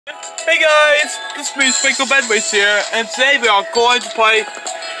Hey guys, this is me, Sprinkle Bedways here, and today we are going to play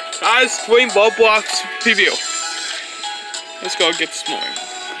Ice Cream Roblox preview. Let's go get this moving.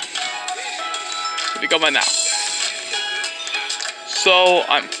 Here we go right now. So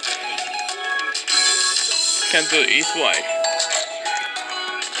I'm can't do it each way.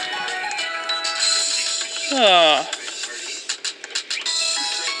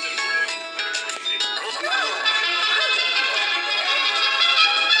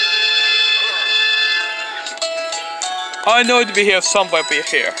 I know to be here somewhere be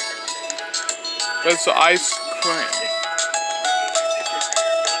here. There's the ice cream.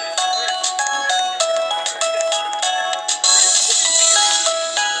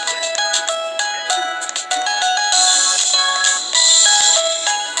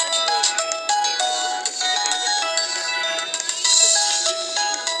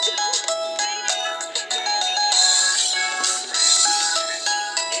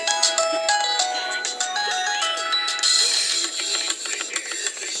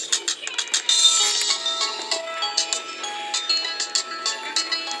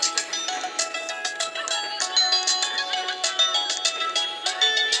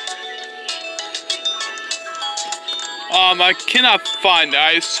 I cannot find the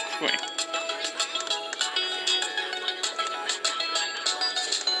ice cream.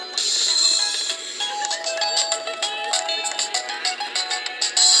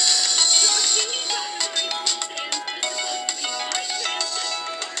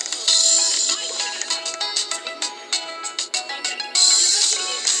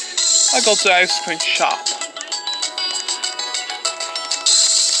 I go to the ice cream shop.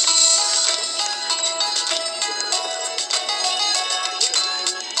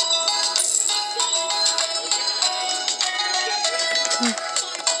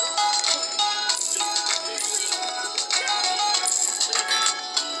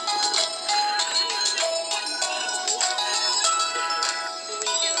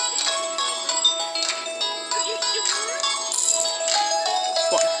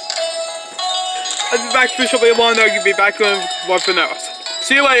 I'll be back for shop at 1. I'll be back on 1 for now.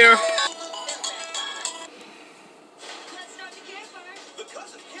 See you later.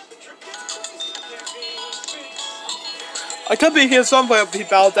 I could be here somewhere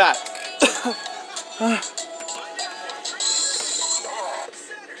about that.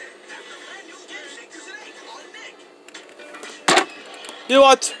 You know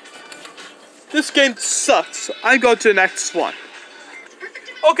what? This game sucks. I go to the next one.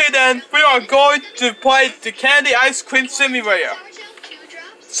 Okay then, we are going to play the Candy Ice Cream Simulator.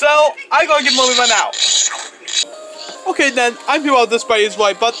 So, I'm gonna get moving right now. Okay then, I'm here about this way is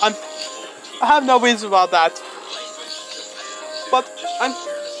right, but I have no reason about that. But I'm...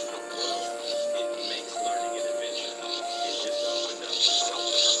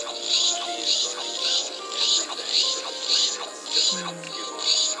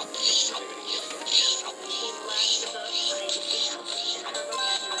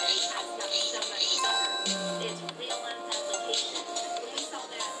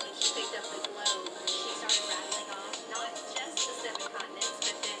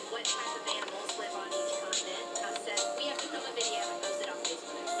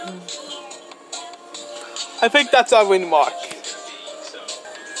 I think that's our win mark.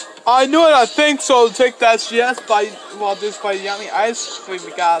 I knew it, I think so. Take that yes by this by yummy ice cream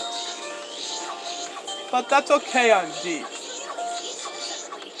we got. But that's okay on G.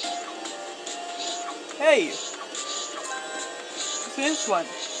 Hey, what's this one?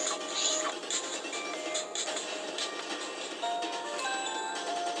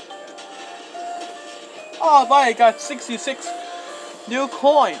 Oh, but I got 66 new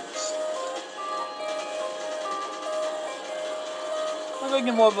coins. I'm gonna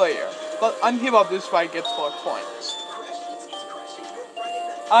get more later, but I'm here about this fight gets 4 coins.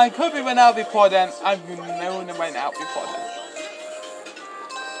 I could be right now before then. I'm known right now before then.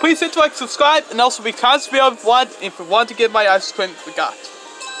 Please hit like, subscribe, and also be constantly of one if you want to get my ice cream we got.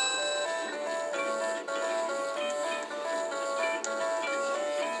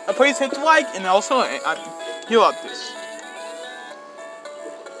 And please hit like, and also I'm here about this.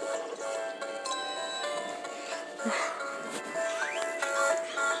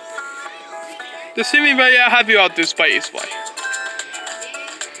 The simulator happy about this by is why.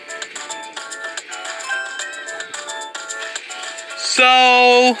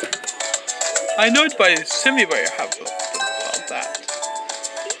 So I know it by simulator happy about that.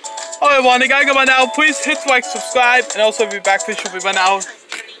 Alright everyone, I gotta go by now. Please hit like, subscribe, and also be back for sure by now.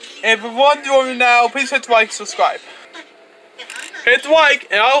 If you want to now, please hit like, subscribe. Hit like,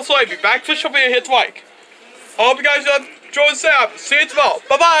 and also I'll be back for sure hit like. I hope you guys Join us up. See you tomorrow.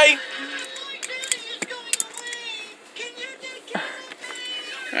 Bye-bye.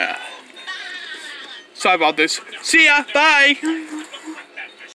 Yeah. Sorry about this. See ya. Bye.